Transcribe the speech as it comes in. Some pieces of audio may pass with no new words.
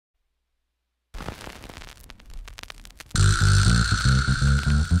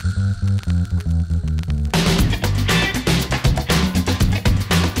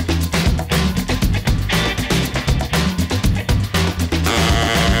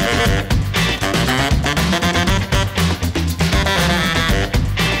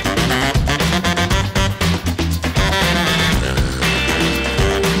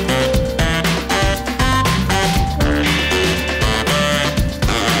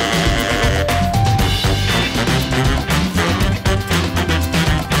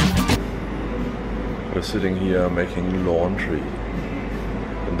Sitting here making laundry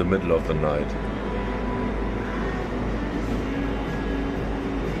in the middle of the night.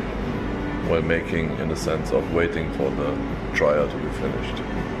 While making, in the sense of waiting for the dryer to be finished.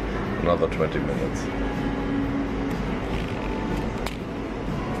 Another 20 minutes.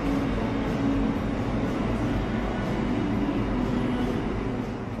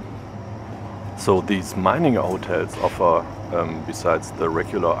 So these mining hotels offer, besides the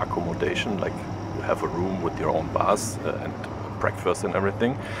regular accommodation, like you have a room with your own bath and breakfast and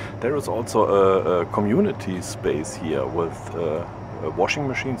everything, there is also a community space here with washing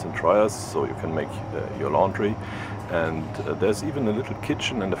machines and dryers, so you can make your laundry. And there's even a little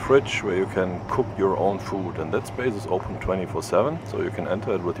kitchen and a fridge where you can cook your own food, and that space is open 24/7, so you can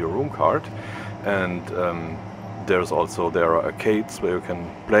enter it with your room card. And there are arcades where you can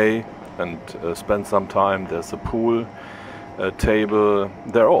play and spend some time. There's a pool table.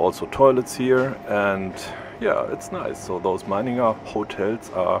 There are also toilets here, and yeah, it's nice. So those mining hotels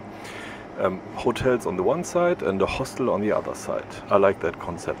are hotels on the one side and a hostel on the other side. I like that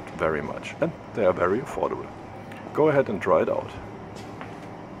concept very much, and they are very affordable. Go ahead and try it out.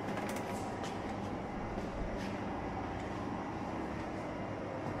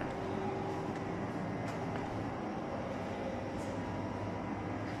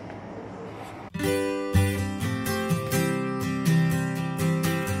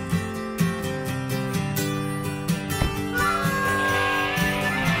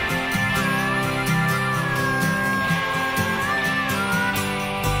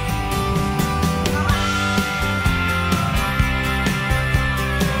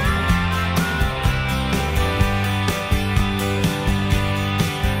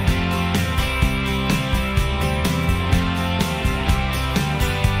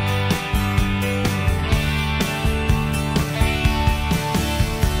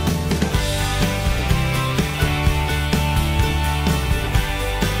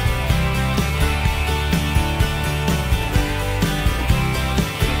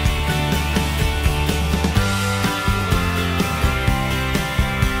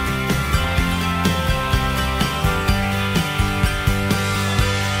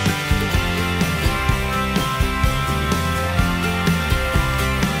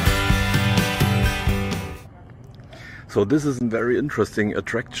 So this is a very interesting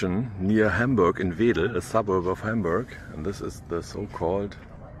attraction near Hamburg in Wedel, a suburb of Hamburg, and this is the so-called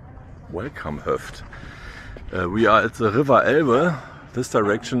Willkomm Höft. We are at the River Elbe. This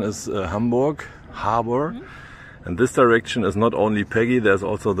direction is Hamburg Harbor, and this direction is not only Peggy, there's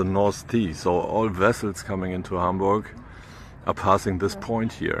also the North Sea. So all vessels coming into Hamburg are passing this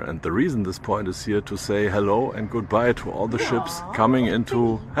point here, and the reason this point is here to say hello and goodbye to all the ships coming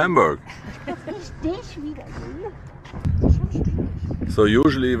into Hamburg. So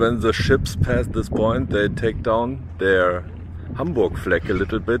usually when the ships pass this point, they take down their Hamburg flag a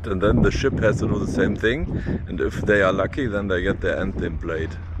little bit, and then the ship has to do the same thing, and if they are lucky then they get their anthem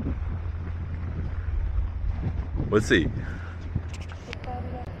played. We'll see.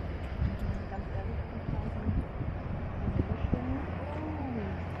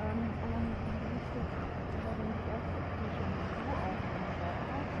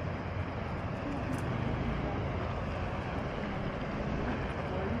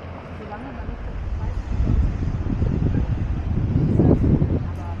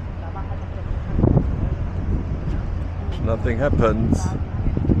 Nothing happens.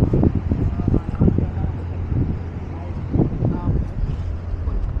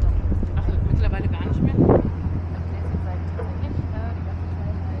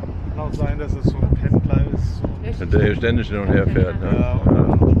 Kann auch sein, dass es so ein Pendler ist. So. Der hier ständig hin und her fährt. Ne? Ja, und dann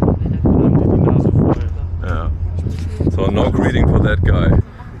haben die Nase voll. Yeah. So no greeting for that guy.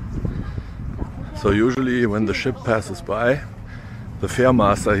 So usually when the ship passes by, the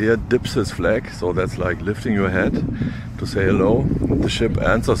fairmaster here dips his flag, so that's like lifting your head to say hello. The ship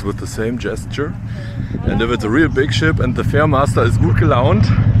answers with the same gesture. And if it's a real big ship and the fairmaster is gut gelaunt,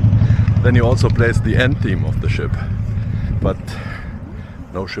 then he also plays the anthem of the ship. But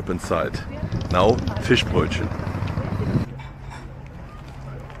no ship in sight. Now Fischbrotchen.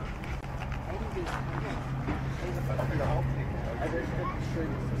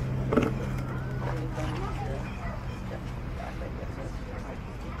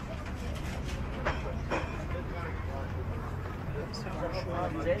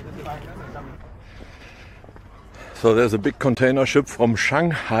 So there's a big container ship from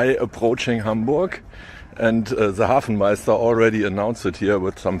Shanghai approaching Hamburg, and the Hafenmeister already announced it here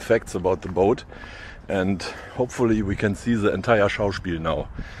with some facts about the boat, and hopefully we can see the entire Schauspiel now.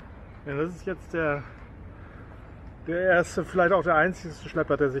 Ja, das ist jetzt der erste, vielleicht auch der einzigste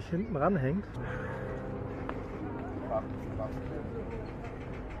Schlepper, der sich hinten ranhängt.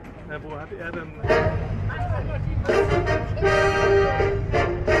 Ja, wo hat er denn...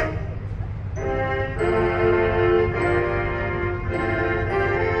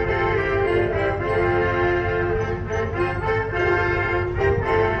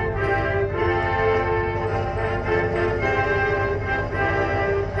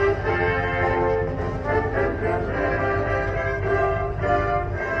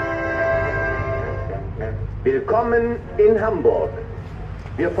 Willkommen in Hamburg.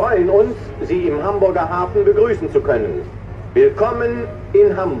 Wir freuen uns, Sie im Hamburger Hafen begrüßen zu können. Willkommen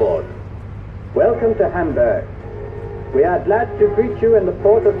in Hamburg. Welcome to Hamburg. We are glad to greet you in the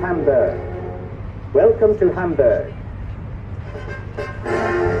port of Hamburg. Welcome to Hamburg.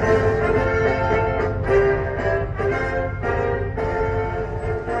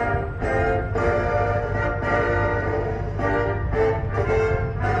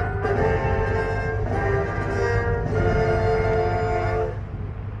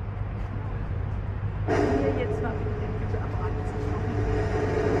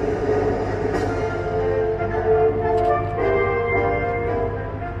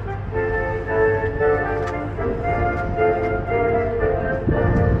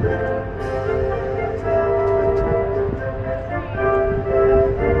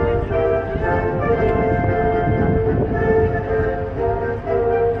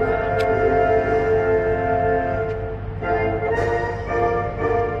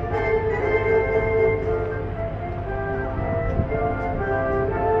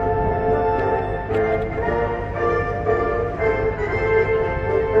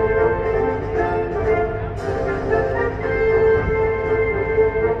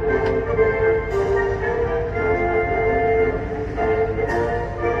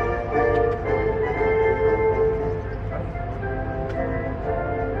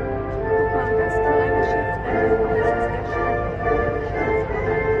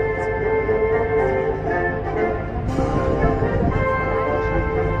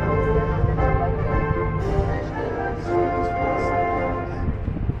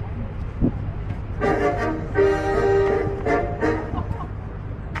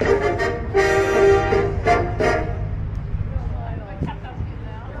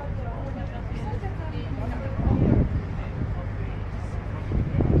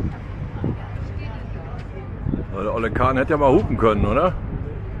 Der olle Kahn hätte ja mal hupen können, oder?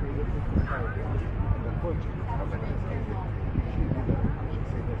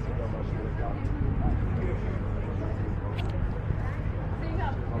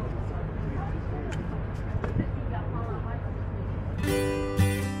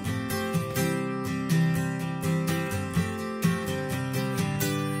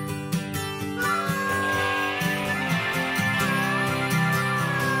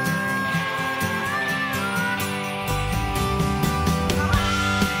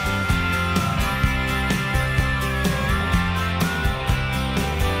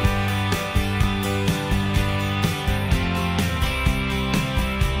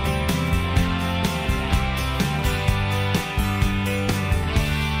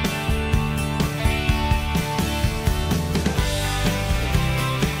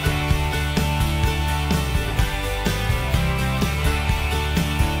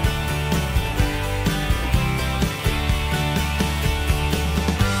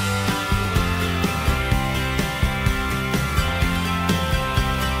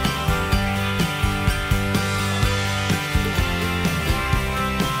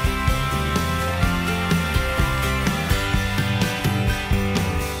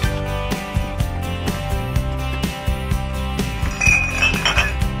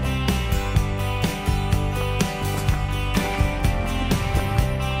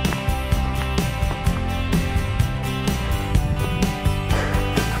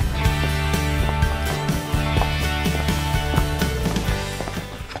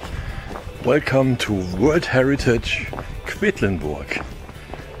 Welcome to World Heritage Quedlinburg.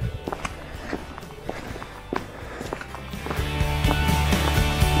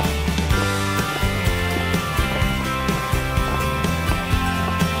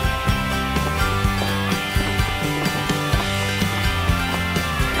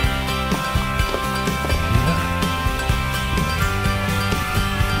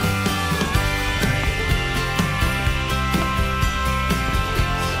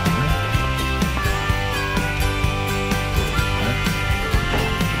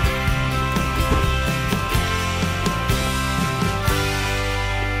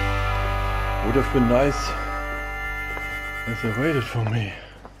 Would have been nice if they waited for me.